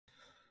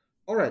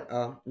All right,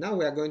 now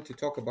we are going to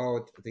talk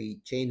about the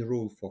chain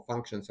rule for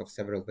functions of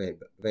several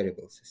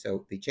variables.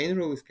 So the chain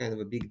rule is kind of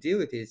a big deal.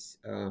 It is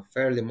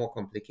fairly more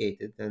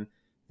complicated than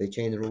the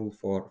chain rule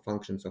for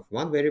functions of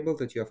one variable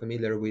that you are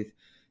familiar with.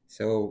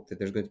 So that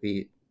there's going to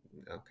be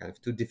kind of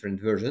two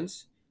different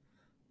versions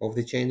of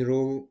the chain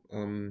rule.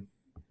 I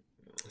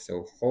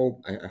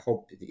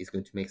hope it is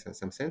going to make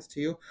some sense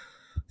to you.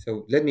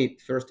 So let me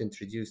first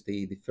introduce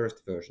the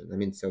first version. I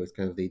mean, so it's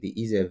kind of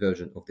the easier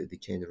version of the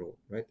chain rule,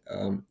 right?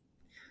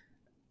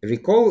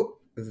 Recall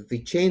the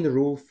chain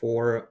rule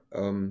for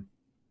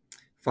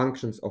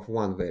functions of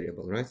one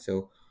variable, right?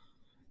 So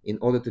in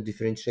order to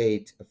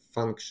differentiate a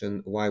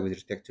function y with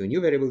respect to a new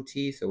variable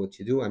t, so what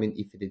you do, I mean,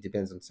 if it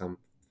depends on some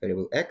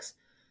variable x,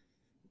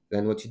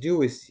 then what you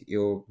do is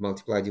you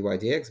multiply dy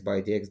dx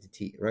by dx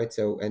dt, right?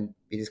 So, and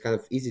it is kind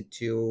of easy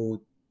to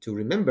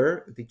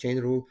remember the chain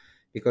rule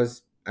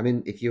because, I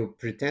mean, if you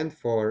pretend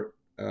for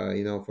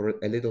for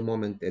a little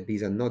moment that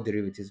these are not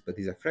derivatives but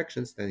these are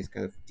fractions, then it's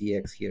kind of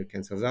dx here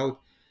cancels out,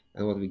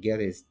 and what we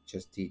get is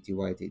just dy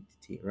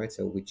dt, right?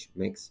 So which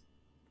makes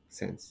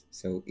sense.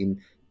 So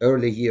in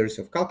early years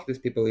of calculus,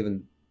 people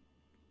even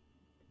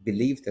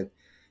believed uh,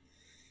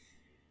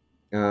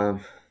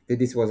 that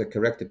this was a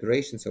correct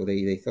operation. So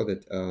they thought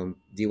that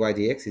dy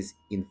dx is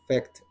in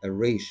fact a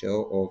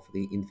ratio of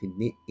the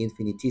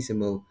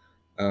infinitesimal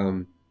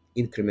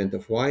increment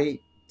of y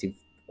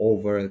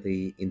over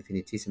the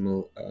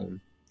infinitesimal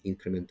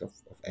increment of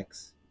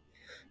x.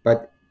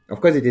 But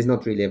of course, it is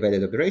not really a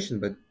valid operation,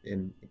 but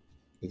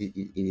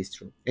it is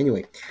true.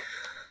 Anyway,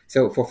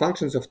 so for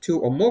functions of two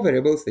or more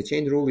variables, the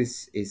chain rule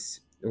is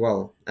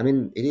well, I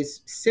mean, it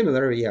is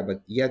similar, yeah,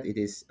 but yet it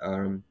is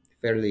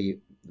fairly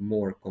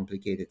more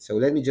complicated. So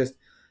let me just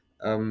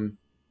um,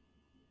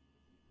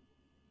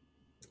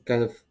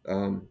 kind of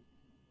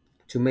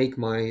to make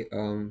my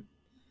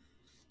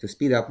to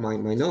speed up my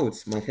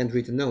notes, my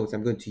handwritten notes.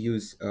 I'm going to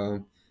use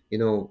you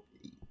know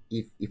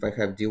if I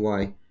have dy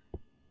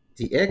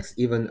dx,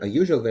 even a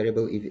usual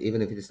variable,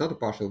 even if it is not a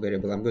partial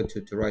variable, I'm going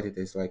to write it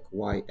as like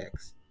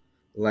yx,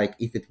 like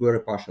if it were a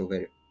partial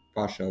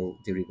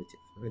derivative,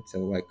 right? So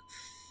like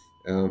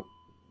um,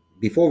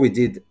 before we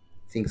did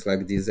things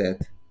like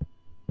dz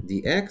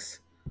dx,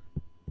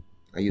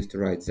 I used to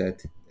write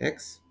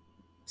zx.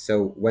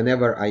 So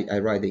whenever I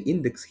write the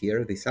index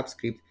here, the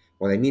subscript,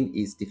 what I mean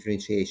is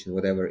differentiation,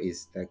 whatever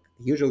is like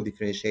the usual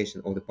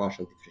differentiation or the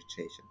partial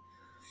differentiation.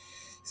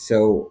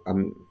 So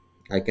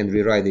I can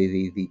rewrite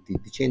the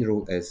chain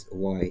rule as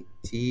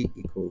yt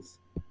equals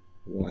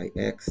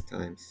yx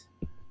times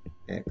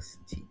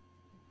xt.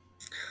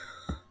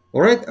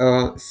 All right,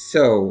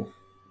 so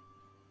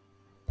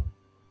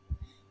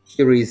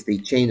here is the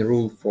chain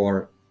rule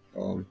for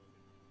um,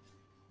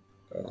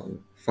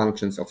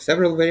 functions of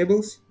several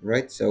variables,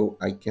 right? So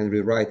I can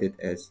rewrite it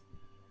as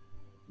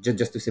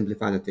just to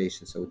simplify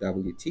notation. So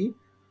wt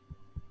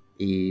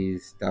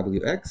is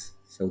wx.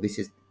 So this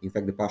is in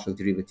fact the partial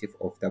derivative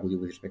of w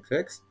with respect to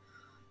x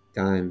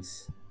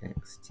times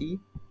xt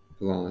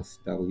plus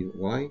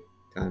wy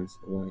times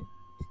yt.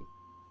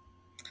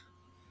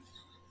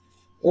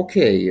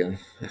 Okay,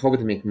 I hope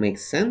it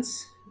makes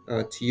sense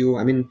to you.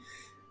 I mean,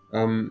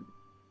 um,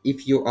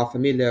 if you are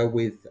familiar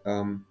with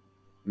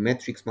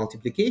matrix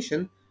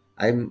multiplication,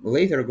 I'm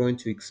later going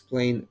to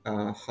explain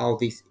how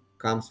this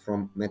comes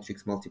from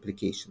matrix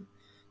multiplication.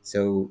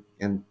 So,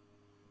 and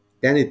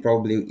then it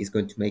probably is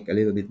going to make a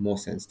little bit more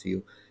sense to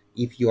you.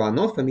 If you are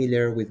not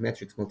familiar with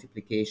matrix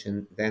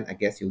multiplication, then I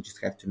guess you'll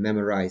just have to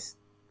memorize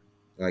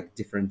like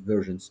different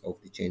versions of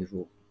the chain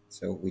rule.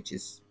 So, which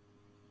is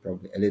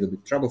probably a little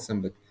bit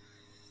troublesome, but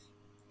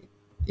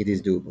it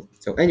is doable.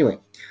 So anyway,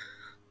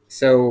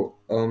 so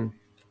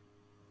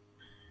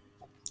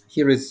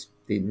here is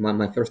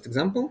my first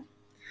example,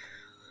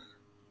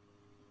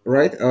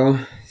 right?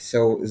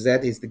 So z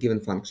is the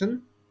given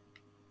function,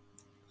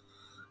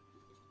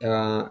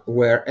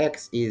 where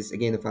x is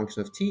again a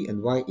function of t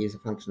and y is a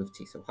function of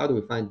t. So how do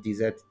we find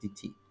dz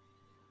dt?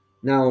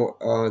 Now,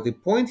 the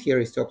point here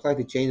is to apply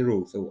the chain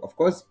rule. So of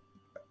course,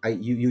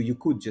 you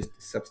could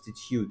just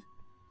substitute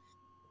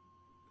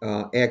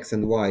x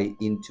and y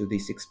into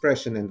this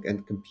expression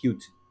and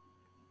compute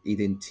it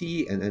in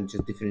t and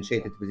just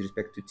differentiate it with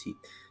respect to t.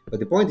 But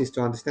the point is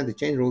to understand the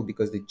chain rule,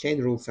 because the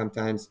chain rule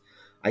sometimes,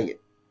 I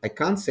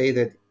can't say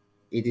that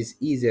it is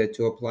easier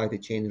to apply the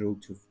chain rule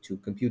to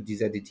compute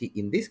dz dt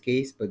in this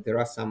case, but there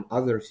are some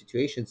other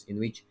situations in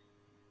which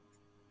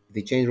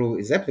the chain rule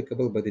is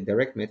applicable, but the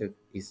direct method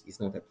is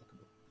not applicable.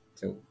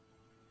 So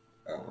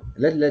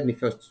let me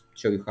first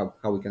show you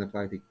how we can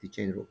apply the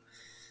chain rule,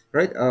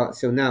 right?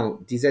 So now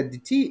dz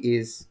dt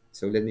is,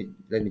 so let me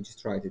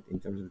just write it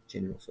in terms of the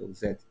chain rule. So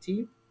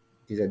zt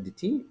dz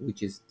dt,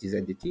 which is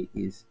dz dt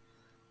is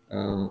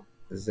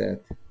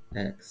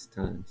zx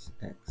times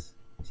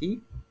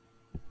xt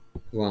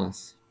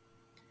plus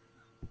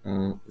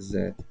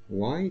zy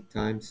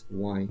times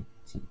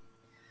yt.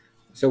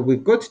 So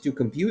we've got to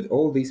compute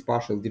all these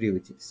partial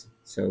derivatives.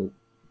 So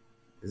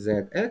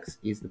zx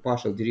is the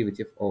partial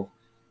derivative of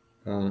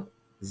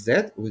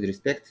z with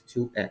respect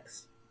to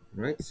x,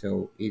 right?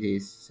 So it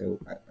is, so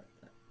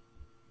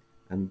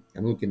I'm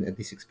looking at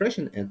this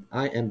expression and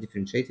I am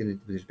differentiating it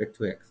with respect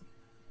to x.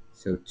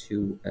 So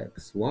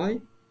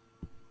 2xy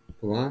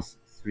plus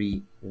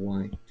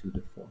 3y to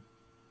the 4.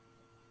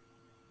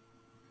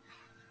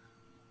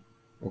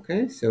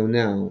 Okay, so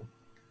now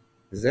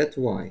zy.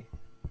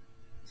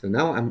 So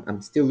now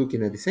I'm still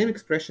looking at the same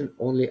expression,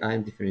 only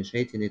I'm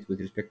differentiating it with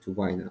respect to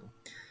y now.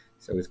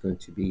 So it's going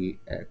to be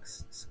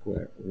x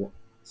squared,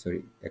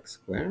 x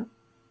squared,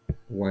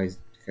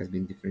 has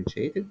been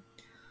differentiated.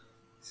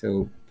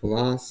 So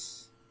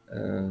plus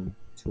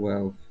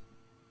 12xy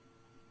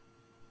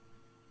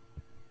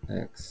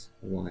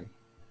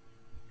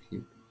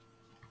cubed.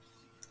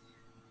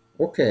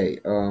 Okay,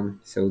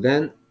 so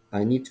then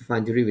I need to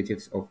find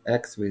derivatives of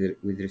x with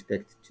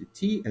respect to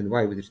t and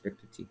y with respect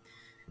to t.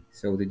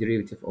 So the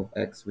derivative of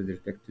x with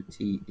respect to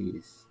t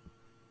is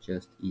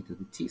just e to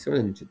the t. So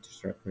let me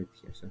just write right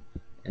here. So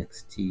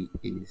xt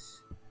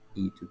is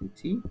e to the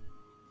t.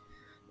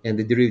 And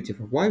the derivative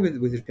of y with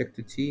respect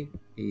to t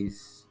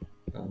is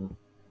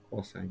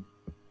cosine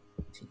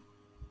t.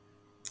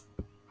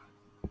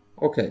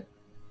 Okay,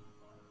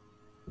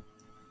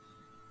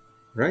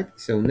 right?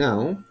 So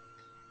now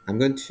I'm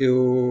going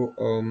to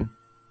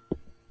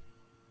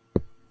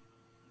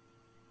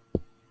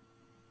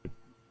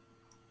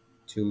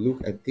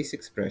look at this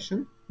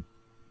expression,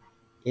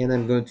 and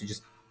I'm going to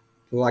just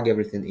plug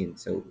everything in.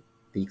 So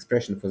the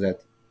expression for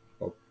that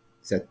of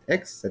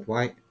zx,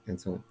 zy, and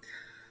so on.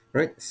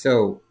 Right?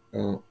 So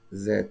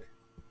zt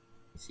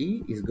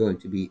is going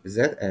to be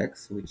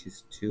zx, which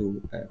is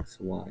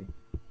 2xy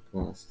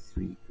plus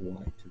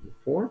 3y to the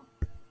 4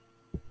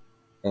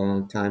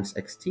 times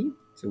xt,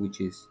 so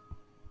which is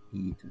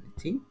e to the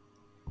t,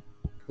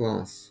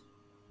 plus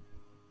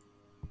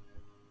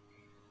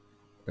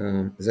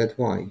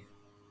zy,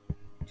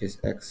 which is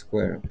x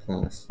squared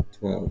plus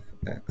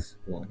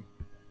 12xy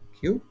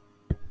cubed,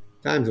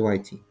 times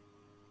yt.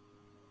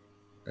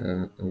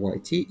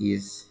 Yt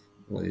is,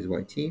 what is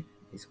yt?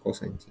 Is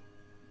cosine t.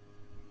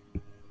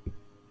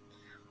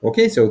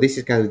 Okay, so this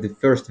is kind of the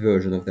first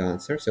version of the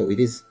answer. So it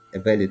is a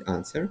valid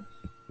answer,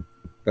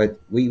 but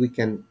we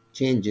can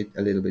change it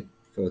a little bit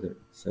further.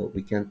 So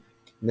we can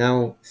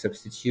now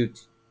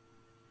substitute,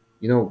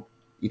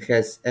 it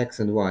has x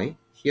and y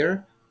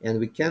here, and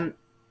we can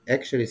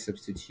actually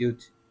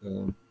substitute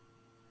um,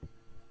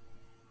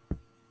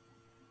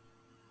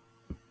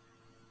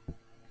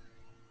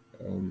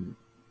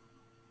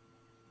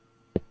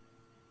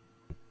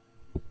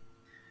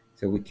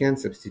 so we can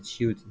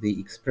substitute the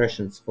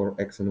expressions for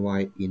x and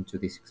y into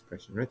this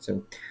expression, right?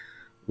 So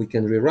we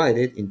can rewrite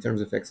it in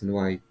terms of x and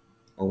y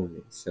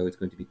only. So it's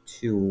going to be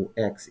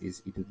 2x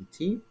is e to the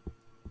t,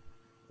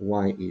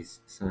 y is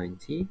sine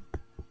t,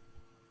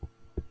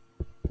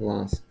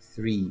 plus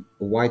 3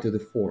 y to the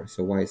 4.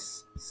 So y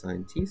is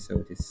sine t, so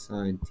it is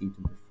sine t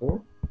to the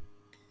 4.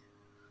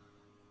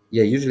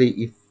 Yeah, usually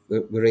if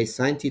we raise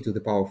sine t to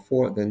the power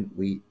 4, then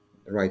we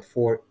write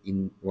 4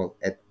 in, well,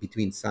 at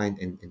between sine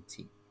and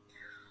t.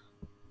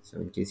 So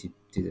in case you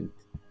didn't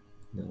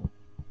know,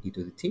 e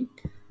to the t,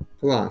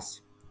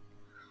 plus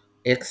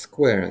x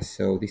squared.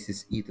 So this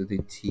is e to the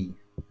t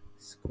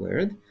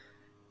squared,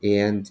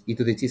 and e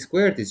to the t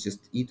squared is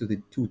just e to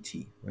the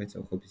 2t, right?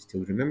 So I hope you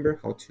still remember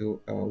how to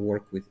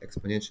work with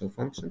exponential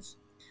functions.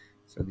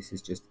 So this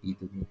is just e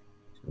to the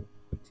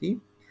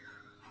 2t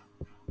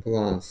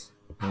plus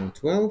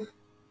 12.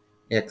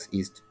 X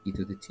is e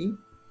to the t,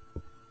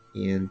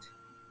 and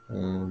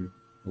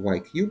y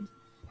cubed.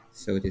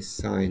 So it is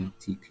sine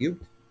t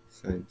cubed,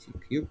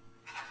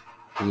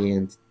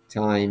 and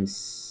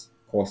times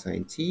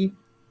cosine t,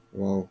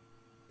 well,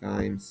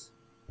 times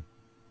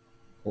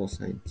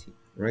cosine t,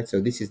 right?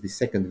 So this is the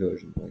second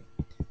version,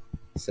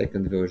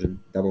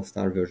 double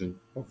star version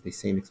of the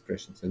same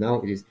expression. So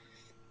now it is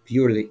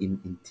purely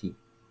in t.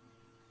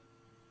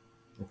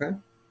 Okay.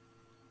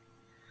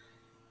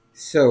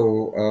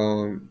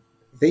 So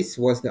this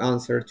was the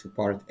answer to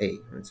part A,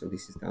 right? So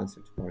this is the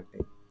answer to part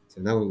A.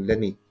 So now let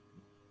me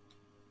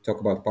talk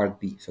about part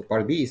B. So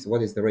part B is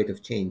what is the rate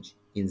of change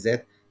in z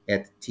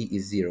at t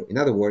is 0. In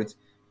other words,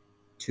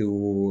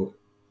 to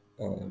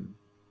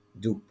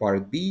do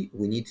part B,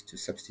 we need to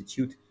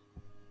substitute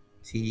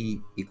t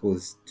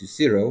equals to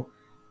 0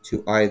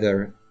 to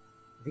either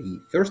the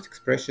first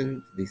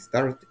expression, the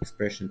start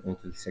expression, or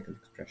to the second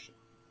expression.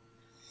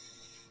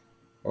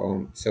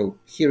 So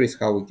here is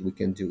how we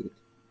can do it.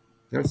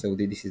 So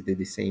this is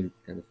the same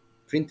kind of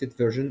printed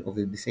version of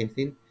the same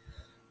thing.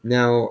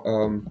 Now,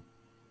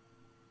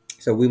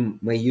 so we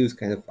may use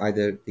kind of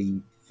either the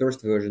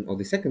first version or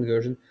the second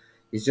version.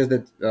 It's just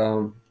that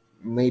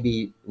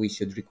maybe we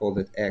should recall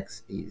that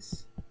x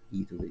is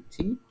e to the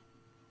t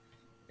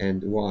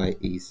and y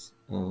is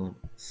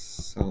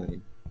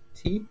sine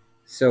t.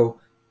 So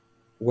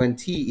when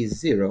t is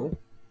 0,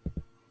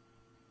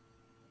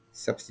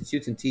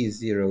 substituting t is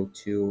 0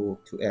 to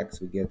x,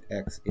 we get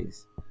x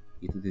is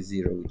e to the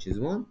 0, which is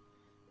 1,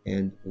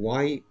 and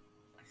y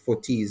for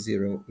t is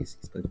 0 is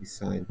going to be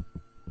sine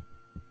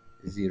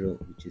 0,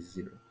 which is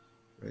 0,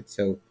 right?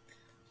 So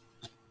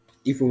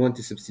if we want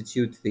to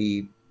substitute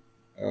the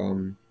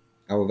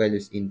our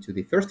values into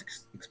the first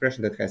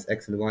expression that has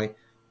x and y,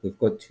 we've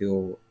got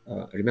to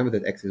remember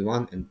that x is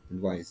 1 and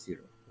y is 0.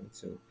 Right?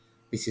 So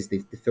this is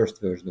the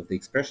first version of the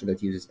expression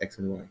that uses x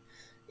and y.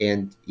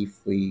 And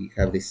if we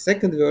have the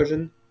second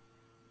version,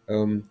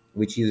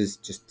 which uses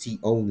just t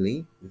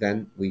only,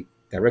 then we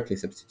directly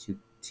substitute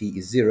t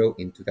is 0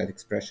 into that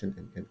expression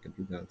and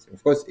compute the answer.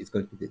 Of course, it's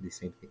going to be the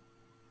same thing.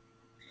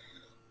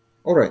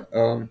 All right,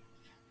 I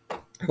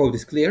hope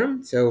this is clear.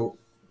 So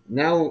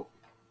now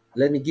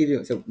let me give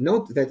you, so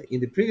note that in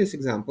the previous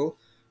example,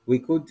 we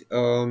could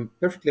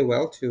perfectly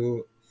well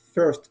to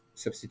first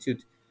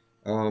substitute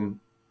um,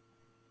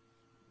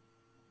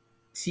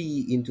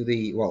 t into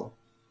the, well,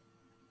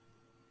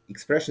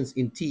 expressions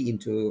in t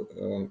into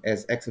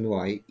as x and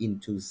y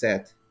into z,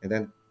 and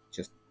then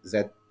just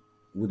z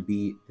would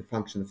be the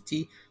function of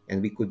t,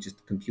 and we could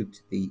just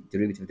compute the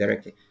derivative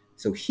directly.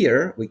 So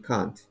here we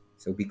can't.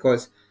 So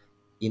because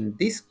in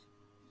this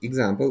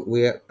example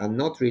we are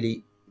not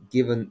really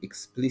given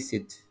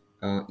explicit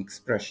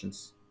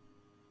expressions,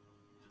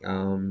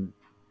 and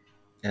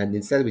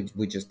instead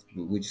we just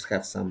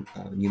have some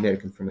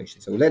numeric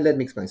information. So let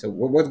me explain. So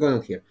what's going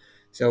on here?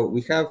 So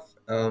we have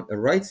a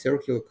right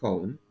circular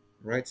cone,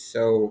 right?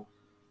 So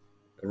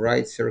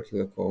right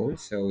circular cone,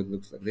 so it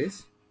looks like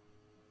this.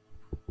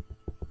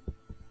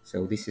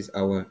 So this is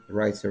our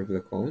right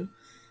circular cone.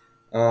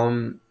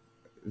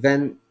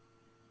 Then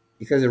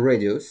it has a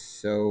radius,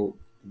 so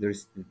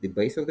there's the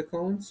base of the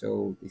cone,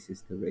 so this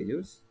is the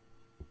radius,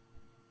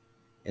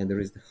 and there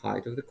is the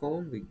height of the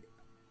cone, the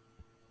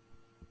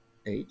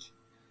h.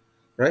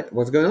 Right,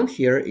 what's going on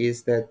here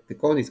is that the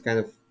cone is kind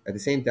of at the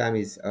same time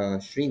is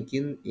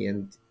shrinking,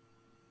 and,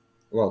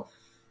 well,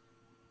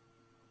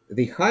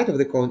 the height of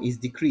the cone is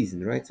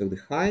decreasing, right? So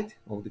the height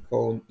of the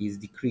cone is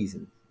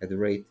decreasing at the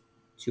rate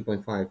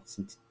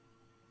 2.5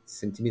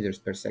 centimeters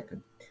per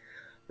second,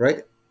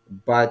 right?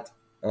 But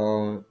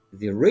the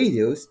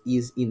radius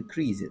is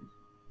increasing,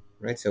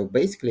 right? So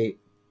basically,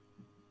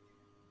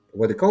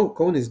 what the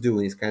cone is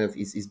doing is kind of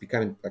is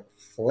becoming like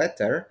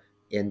flatter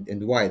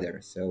and wider.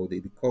 So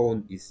the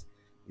cone is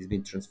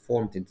being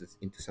transformed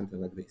into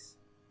something like this,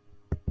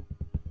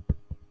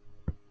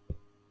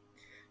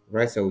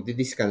 right? So this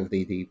is kind of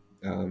the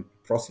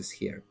process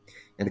here,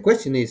 and the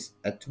question is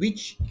at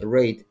which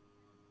rate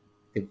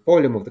the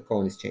volume of the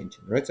cone is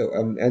changing, right? So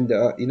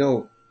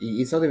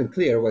it's not even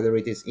clear whether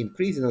it is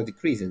increasing or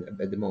decreasing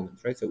at the moment,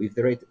 right? So if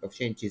the rate of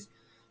change is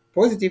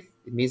positive,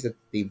 it means that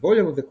the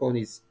volume of the cone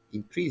is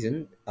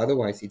increasing,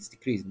 otherwise it's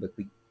decreasing, but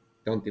we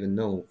don't even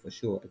know for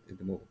sure at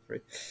the moment,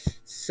 right?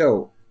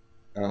 So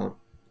uh,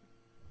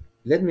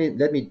 let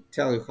me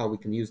tell you how we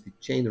can use the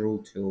chain rule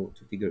to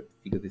figure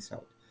this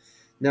out.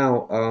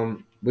 Now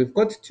we've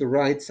got to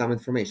write some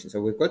information,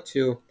 so we've got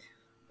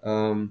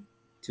um,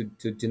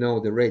 to know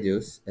the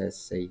radius as,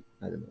 say,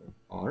 I don't know,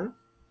 r.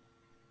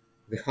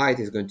 The height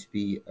is going to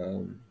be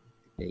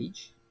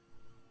h.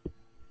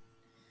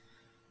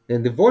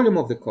 Then the volume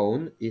of the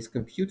cone is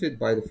computed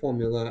by the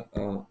formula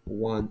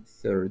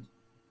 1/3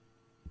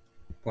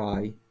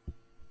 pi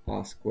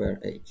r square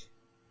h.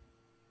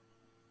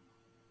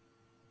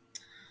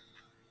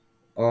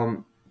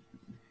 Um,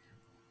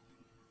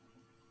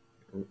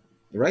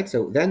 right,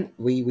 so then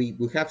we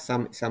have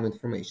some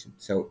information.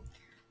 So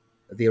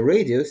the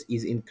radius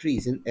is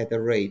increasing at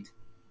a rate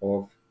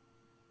of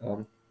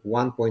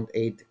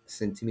 1.8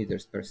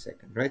 centimeters per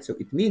second, right? So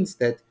it means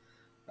that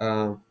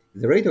the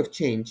rate of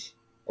change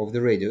of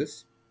the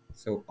radius,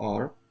 so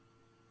r,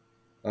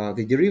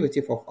 the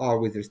derivative of r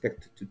with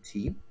respect to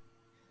t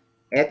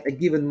at a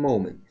given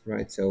moment,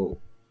 right? So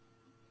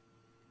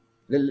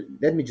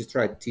let me just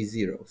write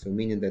t0, so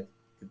meaning that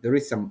there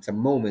is some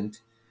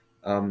moment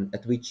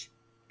at which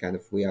kind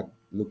of we are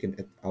looking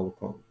at our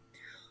cone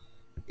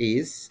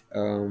is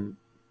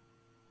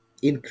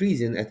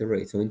increasing at a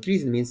rate. So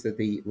increasing means that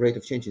the rate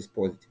of change is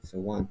positive, so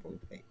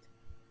 1.8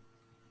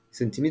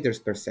 centimeters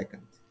per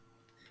second.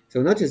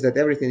 So notice that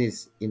everything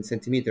is in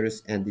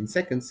centimeters and in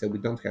seconds, so we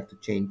don't have to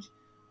change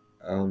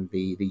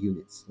the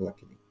units,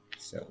 luckily.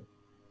 So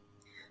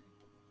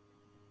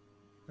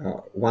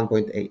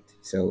 1.8.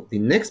 So the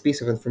next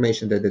piece of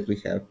information that we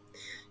have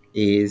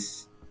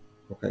is,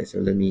 okay, so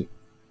let me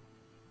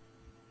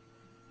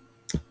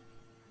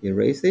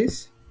erase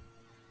this.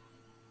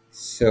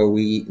 So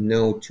we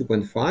know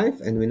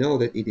 2.5, and we know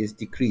that it is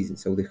decreasing.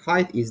 So the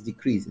height is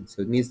decreasing.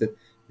 So it means that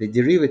the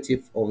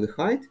derivative of the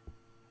height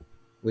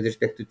with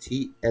respect to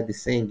t at the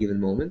same given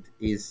moment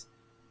is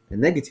a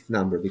negative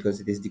number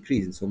because it is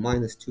decreasing. So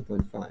minus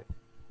 2.5.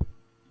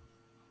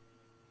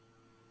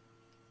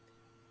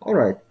 All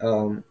right.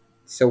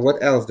 So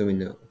what else do we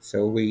know?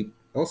 So we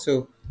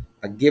also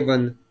are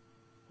given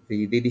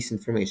this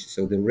information.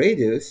 So the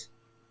radius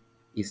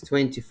is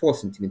 24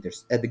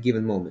 centimeters at the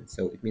given moment.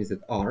 So it means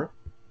that r,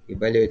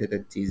 evaluated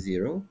at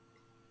t0,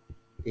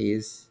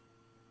 is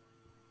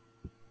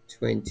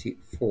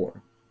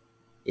 24.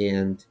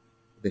 And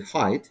the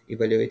height,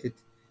 evaluated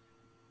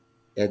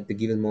at the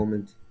given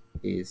moment,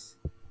 is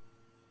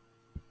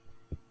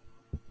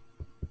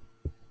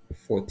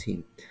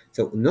 14.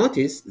 So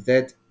notice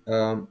that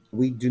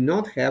we do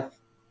not have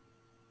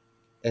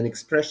an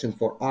expression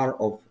for r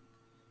of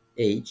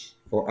h,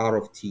 for r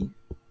of t,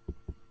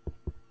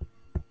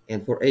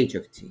 and for h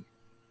of t.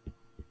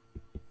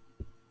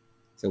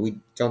 So we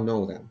don't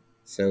know them.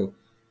 So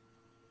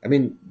I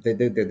mean,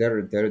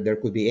 there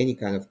could be any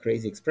kind of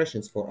crazy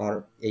expressions for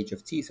r h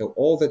of t. So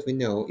all that we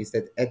know is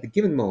that at the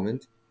given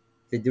moment,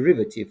 the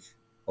derivative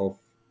of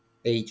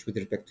h with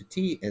respect to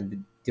t and the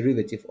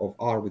derivative of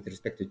r with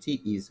respect to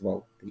t is,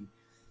 well,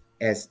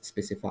 as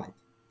specified.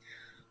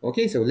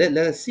 Okay, so let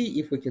us see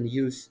if we can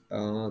use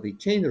the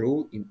chain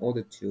rule in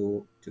order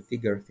to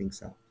figure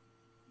things out.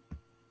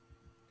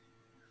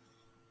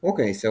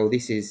 Okay, so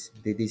this is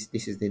the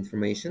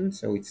information.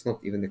 So it's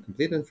not even the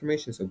complete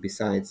information. So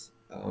besides,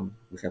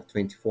 we have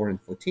 24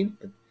 and 14,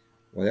 but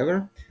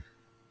whatever.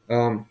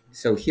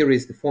 So here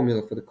is the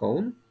formula for the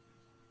cone,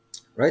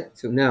 right?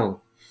 So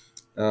now,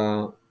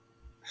 uh,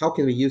 how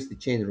can we use the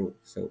chain rule?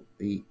 So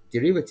the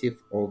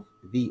derivative of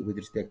v with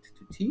respect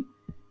to t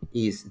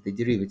is the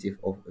derivative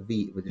of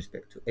v with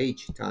respect to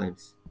h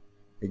times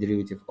the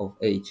derivative of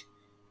h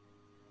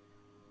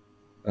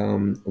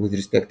with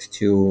respect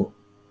to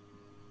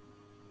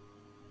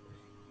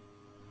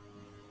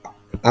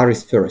r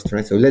is first,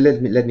 right? So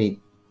let me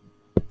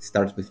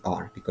start with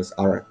r because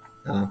r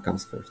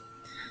comes first.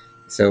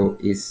 So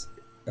is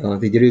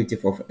the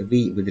derivative of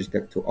v with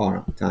respect to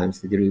r times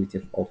the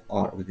derivative of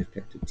r with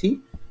respect to t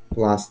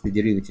plus the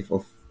derivative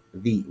of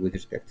v with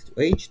respect to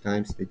h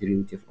times the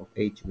derivative of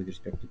h with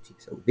respect to t.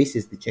 So this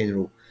is the chain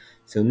rule.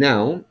 So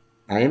now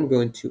I am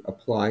going to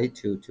apply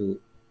to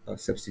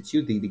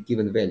substitute the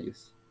given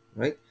values,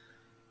 right?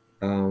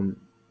 Um,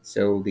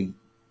 so the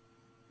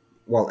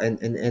well and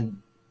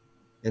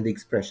the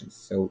expressions.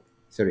 So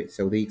sorry,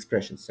 so the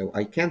expressions. So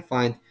I can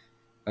find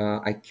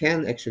I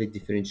can actually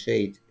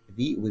differentiate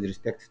v with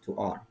respect to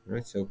r,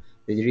 right? So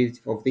the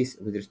derivative of this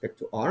with respect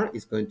to r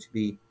is going to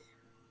be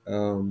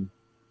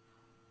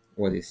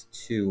what is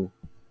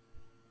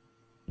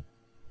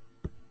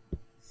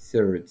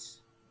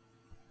 2/3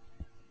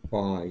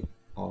 pi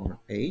r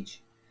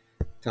h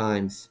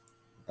times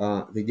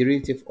the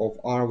derivative of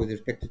r with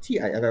respect to t.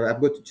 I've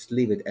got to just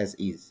leave it as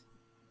is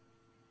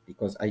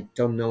because I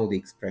don't know the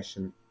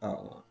expression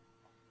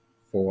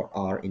for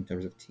r in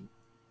terms of t,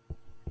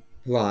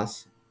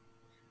 plus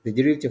the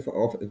derivative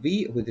of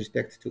v with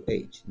respect to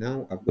h.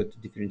 Now I've got to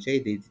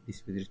differentiate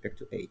this with respect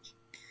to h.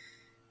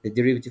 The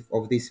derivative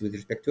of this with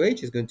respect to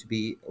h is going to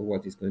be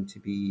what is going to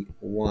be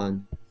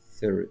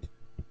 1/3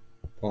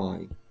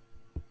 pi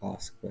r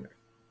squared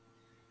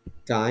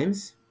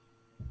times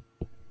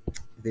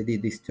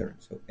this term,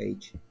 so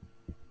h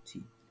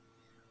t.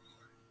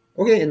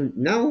 Okay, and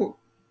now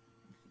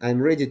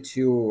I'm ready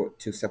to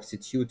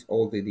substitute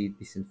all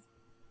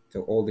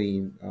so all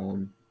the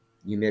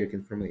numeric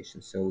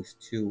information. So it's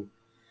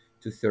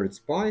 2/3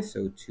 pi,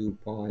 so 2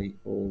 pi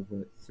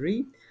over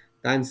 3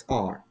 times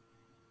r.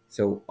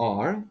 So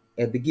r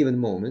at the given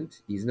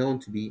moment is known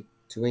to be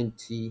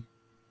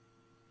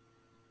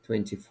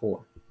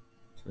 24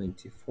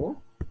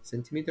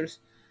 centimeters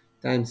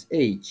times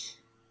h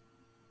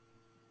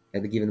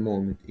at the given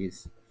moment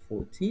is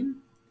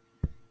 14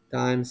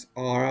 times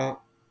rt.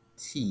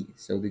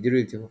 So the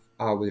derivative of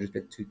r with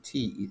respect to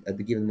t at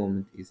the given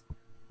moment is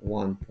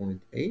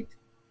 1.8.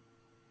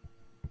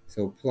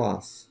 So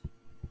plus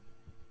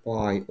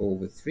pi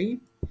over 3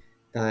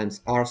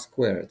 times r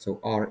squared. So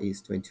r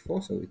is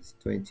 24, so it's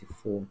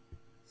 24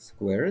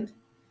 squared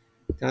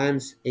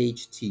times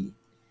ht.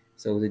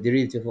 So the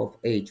derivative of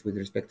h with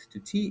respect to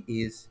t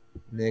is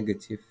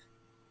negative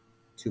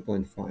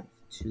 2.5.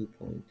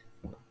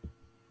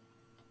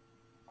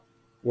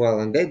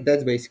 Well, and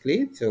that's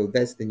basically it. So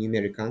that's the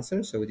numeric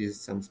answer. So it is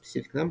some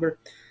specific number.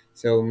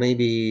 So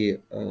maybe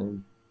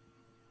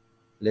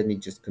let me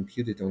just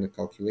compute it on a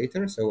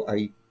calculator. So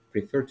I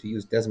prefer to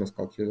use Desmos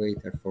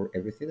calculator for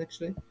everything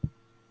actually.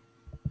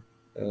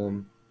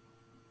 Um,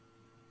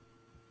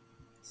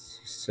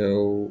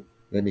 so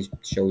let me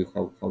show you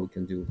how we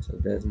can do it. So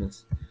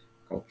Desmos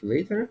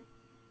calculator.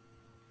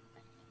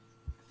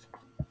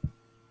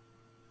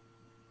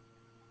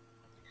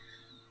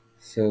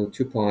 So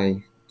 2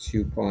 pi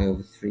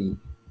over 3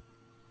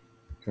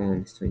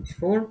 times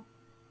 24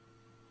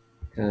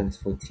 times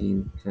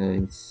 14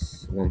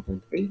 times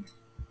 1.8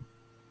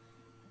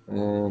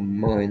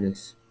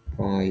 minus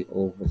pi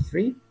over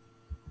 3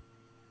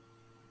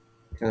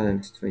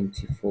 times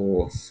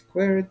 24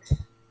 squared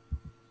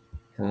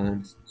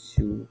times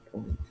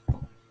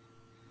 2.5.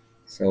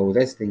 So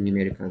that's the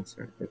numeric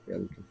answer that we are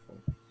looking for.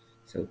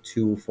 So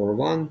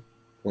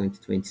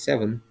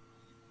 241.27,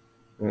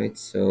 right?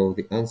 So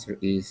the answer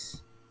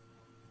is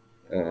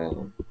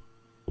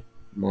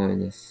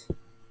minus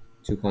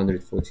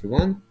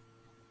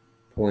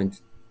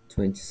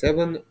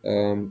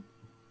 241.27.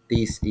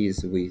 This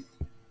is with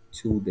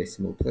two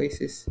decimal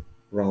places,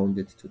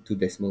 rounded to two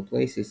decimal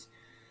places.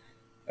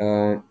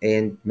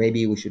 And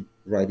maybe we should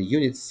write the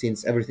units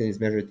since everything is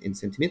measured in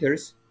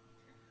centimeters.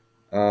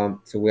 So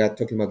we are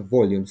talking about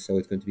volume, so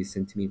it's going to be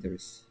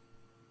centimeters,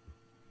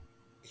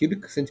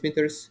 cubic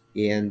centimeters,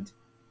 and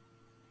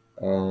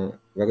we're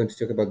going to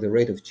talk about the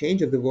rate of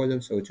change of the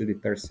volume, so it should be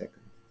per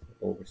second,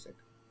 over second.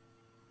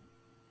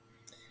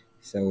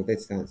 So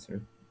that's the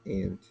answer.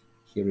 And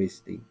here is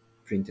the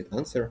printed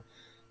answer.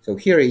 So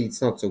here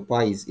it's not, so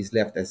pi is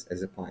left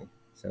as a pi.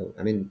 So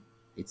I mean,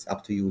 it's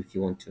up to you if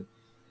you want to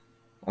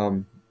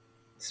um,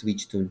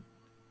 switch to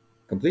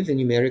completely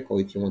numeric, or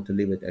if you want to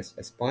leave it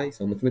as pi.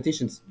 So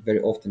mathematicians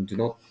very often do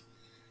not,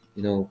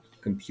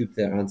 compute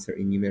their answer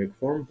in numeric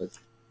form, but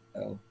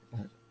uh,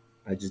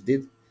 I just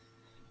did.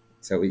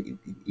 So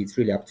it's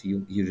really up to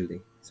you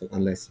usually. So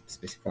unless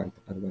specified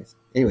otherwise.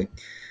 Anyway,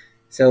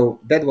 so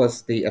that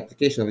was the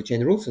application of the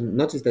chain rule. So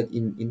notice that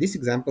in this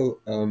example,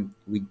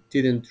 we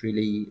didn't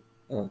really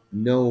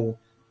know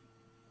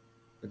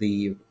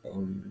the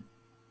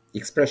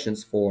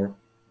expressions for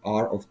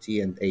r of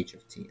t and h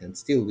of t, and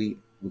still we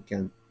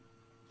can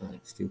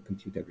still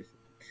compute everything.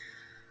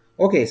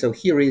 Okay, so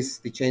here is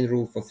the chain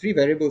rule for three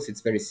variables.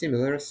 It's very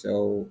similar.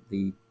 So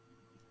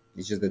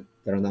it's just that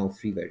there are now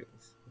three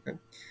variables. Okay.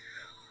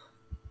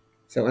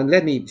 So, and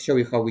let me show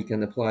you how we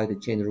can apply the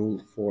chain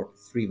rule for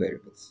three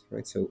variables,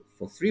 right? So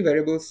for three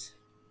variables,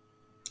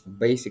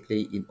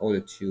 basically, in order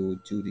to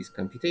do this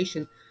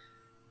computation,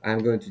 I'm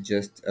going to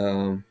just,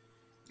 I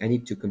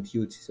need to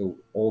compute, so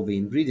all the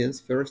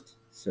ingredients first.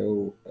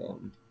 So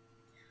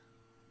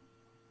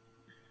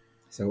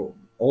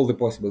all the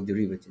possible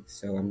derivatives.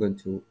 So I'm going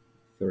to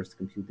first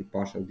compute the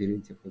partial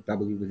derivative of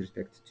w with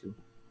respect to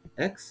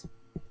x.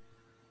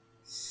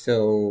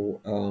 So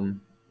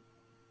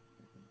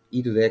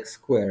e to the x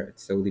squared.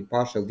 So the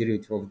partial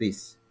derivative of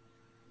this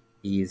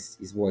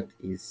is what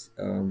is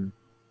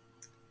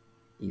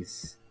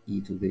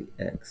e to the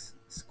x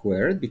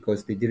squared,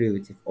 because the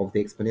derivative of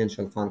the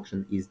exponential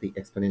function is the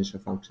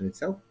exponential function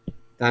itself,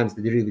 times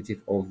the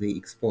derivative of the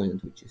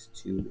exponent, which is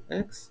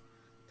 2x,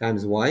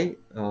 times y,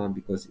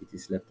 because it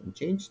is left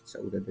unchanged, so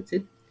that's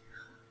it,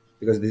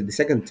 because the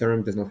second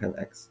term does not have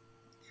x.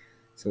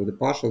 So the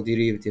partial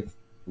derivative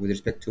with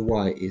respect to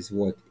y is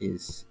what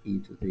is e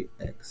to the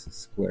x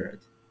squared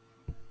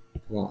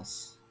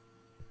plus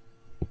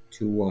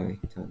 2y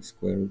times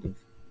square root of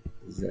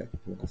z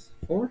plus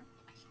 4.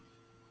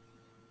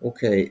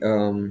 Okay,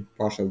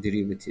 partial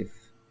derivative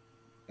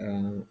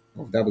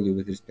of w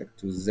with respect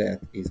to z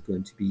is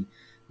going to be,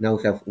 now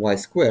we have y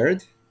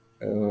squared,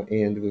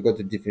 and we've got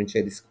to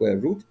differentiate the square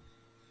root.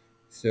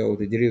 So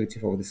the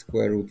derivative of the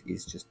square root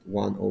is just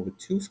 1 over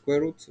 2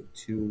 square root, so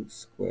 2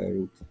 square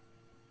root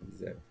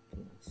z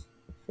plus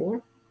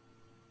 4.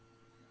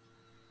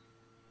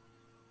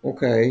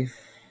 Okay,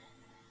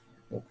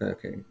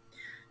 okay.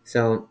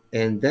 So,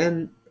 and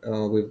then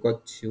we've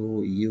got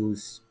to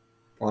use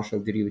partial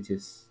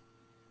derivatives,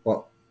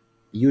 well,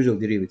 usual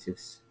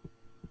derivatives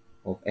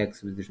of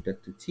x with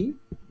respect to t,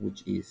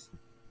 which is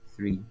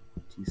 3t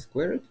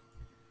squared.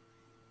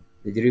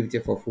 The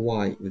derivative of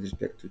y with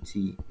respect to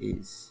t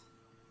is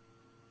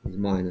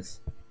minus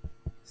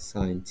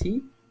sine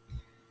t,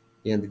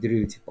 and the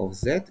derivative of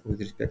z with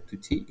respect to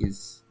t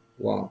is,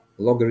 well,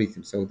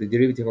 logarithm. So the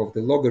derivative of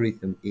the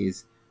logarithm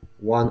is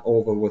 1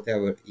 over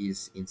whatever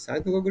is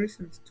inside the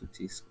logarithm,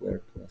 2t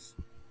squared plus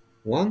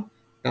 1,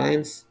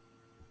 times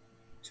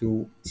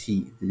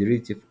 2t, the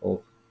derivative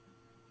of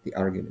the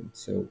argument.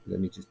 So let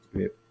me just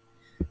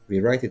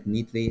rewrite it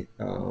neatly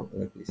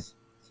like this.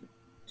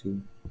 So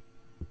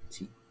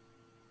 2t.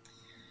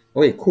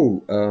 Okay,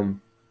 cool.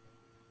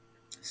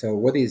 So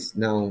what is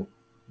now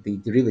the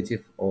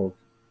derivative of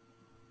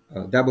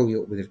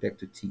w with respect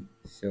to t?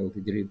 So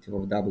the derivative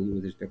of w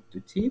with respect to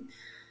t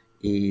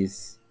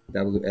is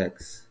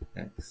wx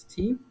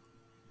xt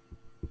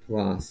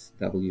plus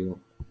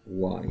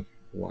wy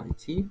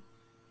yt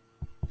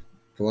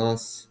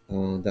plus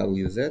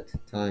wz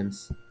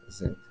times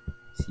zt.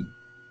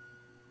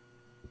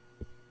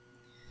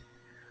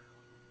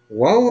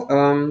 Well,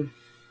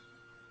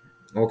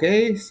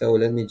 okay, so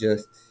let me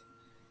just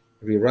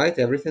rewrite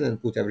everything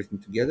and put everything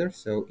together.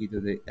 So e to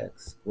the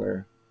x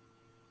squared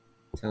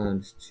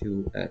times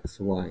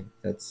 2xy,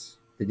 that's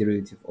the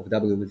derivative of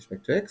w with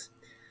respect to x,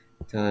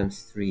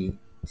 times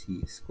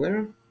 3t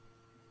squared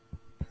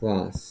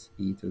plus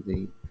e to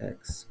the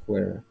x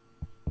squared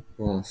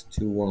plus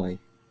 2y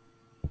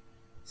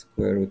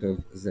square root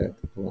of z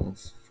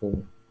plus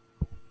 4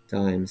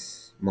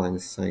 times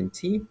minus sine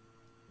t.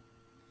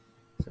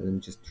 So let me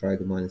just try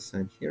the minus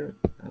sign here.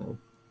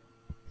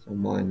 So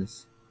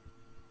minus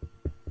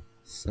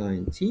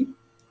sine t.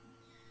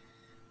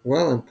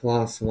 Well, and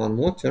plus one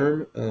more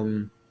term.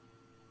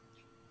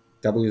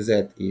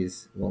 Wz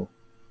is, well,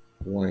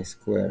 y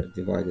squared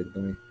divided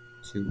by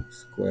 2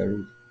 square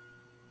root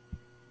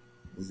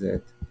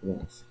z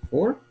plus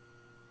 4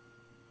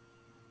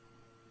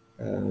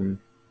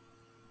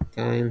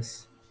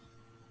 times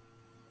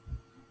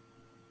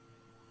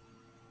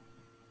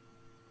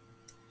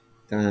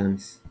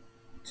times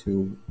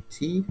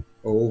 2t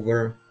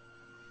over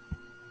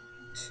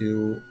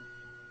 2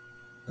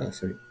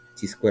 sorry,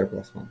 t squared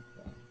plus 1.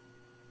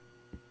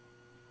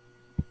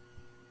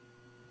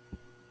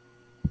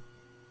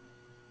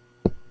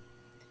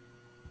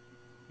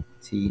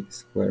 T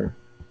squared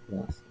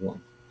plus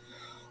 1.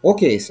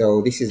 Okay,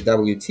 so this is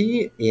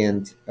wt,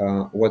 and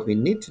what we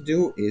need to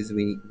do is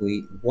we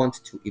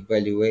want to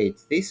evaluate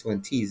this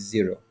when t is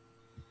 0.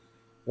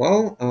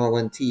 Well,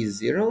 when t is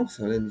 0,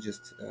 so let me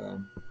just, I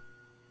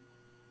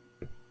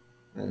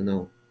don't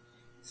know.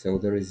 So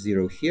there is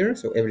 0 here,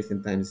 so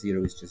everything times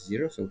 0 is just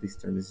 0, so this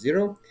term is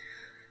 0.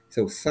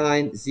 So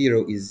sine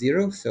 0 is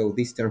 0, so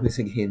this term is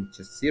again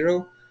just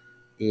 0.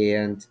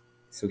 And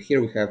so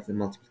here we have the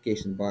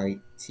multiplication by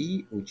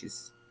t, which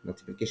is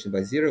multiplication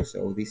by 0,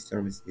 so this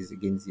term is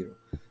again 0.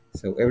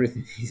 So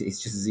everything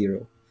is just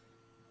 0.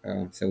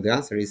 So the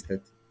answer is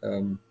that,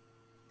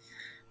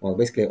 well,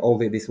 basically all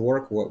this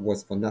work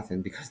was for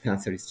nothing because the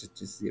answer is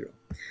just 0.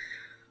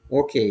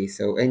 Okay,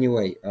 so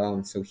anyway,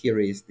 so here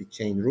is the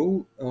chain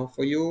rule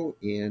for you,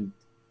 and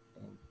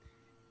um,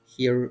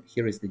 here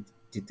is the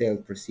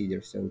detailed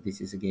procedure. So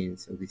this is again,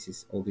 so this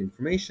is all the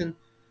information,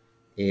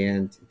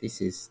 and this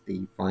is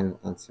the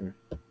final answer,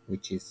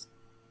 which is,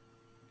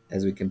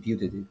 as we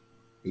computed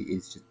it, it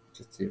is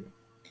just 0.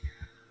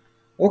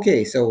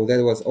 Okay, so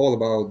that was all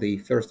about the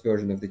first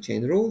version of the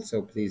chain rule.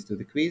 So please do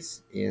the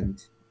quiz,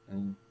 and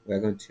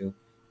we're going to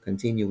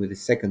continue with the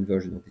second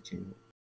version of the chain rule.